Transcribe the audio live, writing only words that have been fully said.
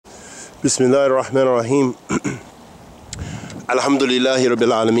Bismillah ar-Rahman ar-Rahim. Alhamdulillahi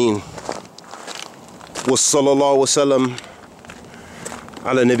Rabbil Alameen. Wa sallallahu wa sallam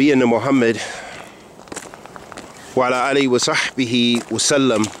ala nabiyyina Muhammad wa ala alihi wa sahbihi wa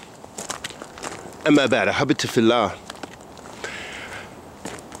sallam. Amma ba'da, habita fillah.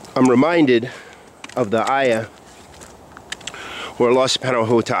 I'm reminded of the ayah where Allah subhanahu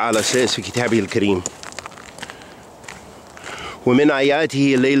wa ta'ala says في كتابه الكريم ومن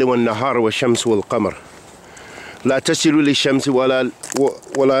آياته الليل والنهار والشمس والقمر لا تسجدوا للشمس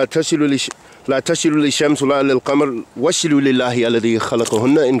ولا للقمر واسجدوا لله الذي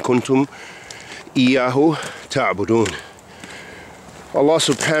خلقهن إن كنتم إياه تعبدون. Allah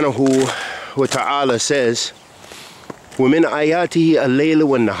subhanahu wa ta'ala says ومن آياته الليل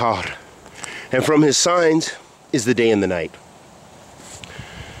والنهار, and from his signs is the day and the night.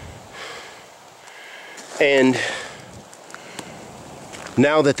 And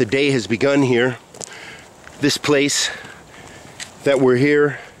now that the day has begun here, this place that we're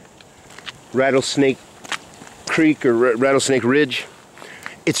here, Rattlesnake Creek or Rattlesnake Ridge,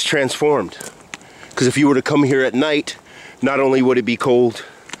 it's transformed. Because if you were to come here at night, not only would it be cold,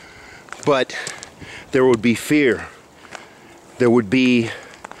 but there would be fear. There would be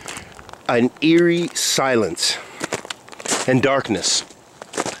an eerie silence and darkness.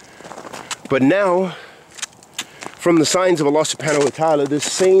 But now, from the signs of Allah subhanahu wa ta'ala, this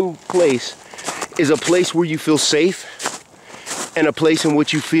same place is a place where you feel safe and a place in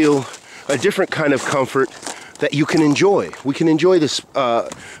which you feel a different kind of comfort that you can enjoy. We can enjoy this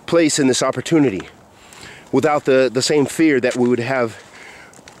place and this opportunity without the same fear that we would have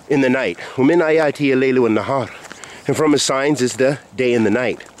in the night. وَمِنْ آيَاتِهِ اللَّيْلُ وَالنَّهَارُ, and from his signs is the day and the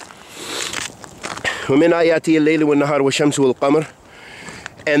night. وَمِنْ آيَاتِهِ اللَّيْلُ وَالنَّهَارُ وَالشَّمْسُ وَالْقَمَرُ,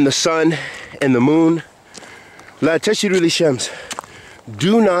 and the sun and the moon. La tashiru li shams,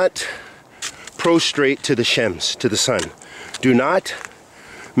 do not prostrate to the shams, to the sun. Do not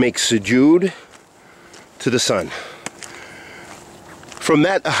make sujood to the sun. From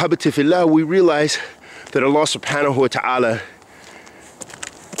that, ahabati fillah, we realize that Allah subhanahu wa ta'ala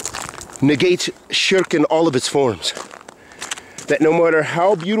negates shirk in all of its forms. That no matter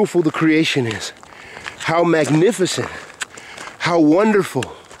how beautiful the creation is, how magnificent, how wonderful,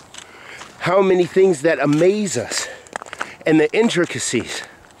 how many things that amaze us, and the intricacies,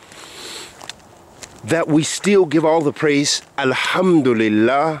 that we still give all the praise,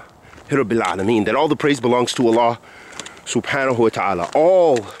 Alhamdulillah Rabbil Alameen, that all the praise belongs to Allah subhanahu wa ta'ala.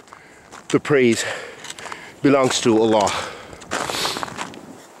 All the praise belongs to Allah.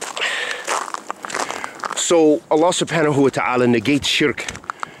 So Allah subhanahu wa ta'ala negates shirk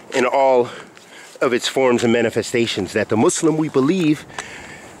in all of its forms and manifestations. That the Muslim, we believe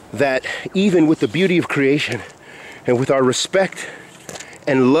that even with the beauty of creation and with our respect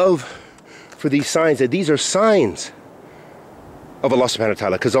and love for these signs, that these are signs of Allah subhanahu wa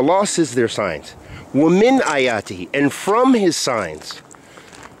ta'ala, because Allah says they're signs. وَمِنْ آيَاتِهِ, and from his signs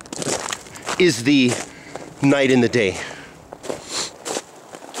is the night and the day.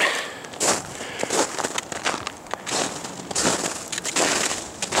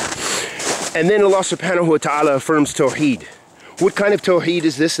 And then Allah subhanahu wa ta'ala affirms Tawheed. What kind of Tawheed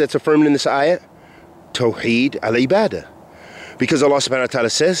is this that's affirmed in this ayah? Tawheed al-ibadah. Because Allah subhanahu wa ta'ala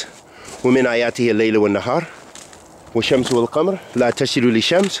says, وَمِنْ آيَاتِهِ اللَّيْلُ وَالنَّهَارُ وَالشَّمْسُ وَالْقَمَرُ لَا تَسْجُدُوا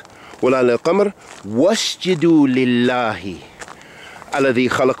لِلشَّمْسِ وَلَا لِلْقَمَرِ وَاسْجُدُوا لِلَّهِ الَّذِي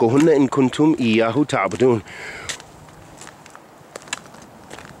خَلَقَهُنَّ إِن كُنتُمْ إِيَّاهُ تَعْبُدُونَ.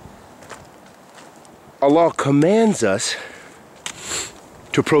 Allah commands us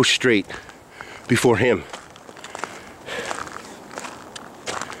to prostrate before him.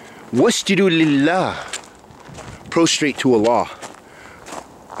 Wasjudu lillah, prostrate to Allah.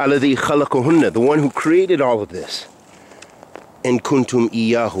 Alladhi khalaqahunna, the one who created all of this. In kuntum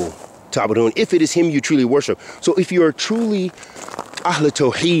iyahu ta'budun, if it is him you truly worship. So if you are truly Ahl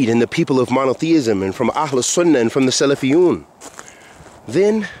Tawheed and the people of monotheism and from Ahl Sunnah and from the Salafiyun,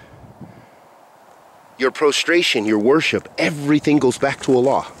 then your prostration, your worship, everything goes back to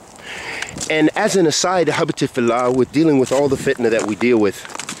Allah. And as an aside, habati fillah, with dealing with all the fitna that we deal with,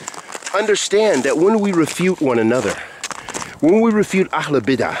 understand that when we refute one another, when we refute Ahl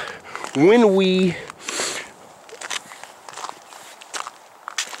Bid'ah, when we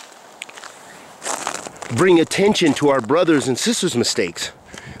bring attention to our brothers and sisters' mistakes,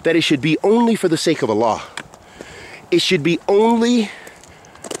 that it should be only for the sake of Allah. It should be only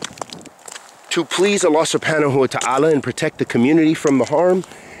to please Allah subhanahu wa ta'ala and protect the community from the harm,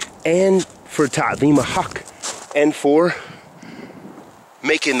 and for ta'zeem haqq, and for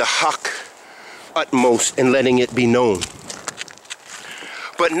making the haqq utmost and letting it be known.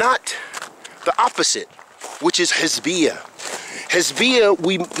 But not the opposite, which is Hizbiyah.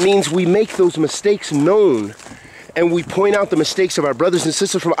 Hizbiyah means we make those mistakes known, and we point out the mistakes of our brothers and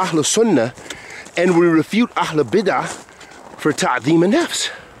sisters from Ahl Sunnah, and we refute Ahl Bid'ah for ta'zeem an-nafs,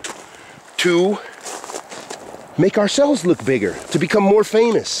 to make ourselves look bigger, to become more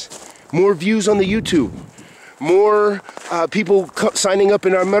famous, more views on the YouTube, more people signing up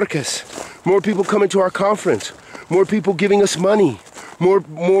in our markaz, more people coming to our conference, more people giving us money,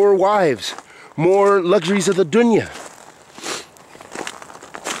 more wives, more luxuries of the dunya.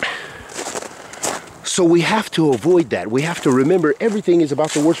 So we have to avoid that. We have to remember everything is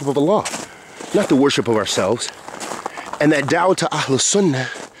about the worship of Allah, not the worship of ourselves. And that da'wah to Ahl Sunnah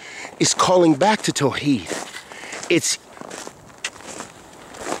is calling back to Tawheed. It's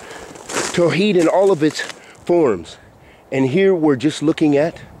Tawheed in all of its forms. And here we're just looking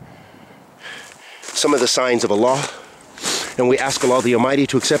at some of the signs of Allah. And we ask Allah the Almighty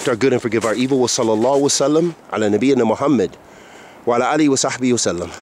to accept our good and forgive our evil. Wa sallallahu wa sallam ala nabiyyina Muhammad wa ala alihi wa sahbihi wa sallam.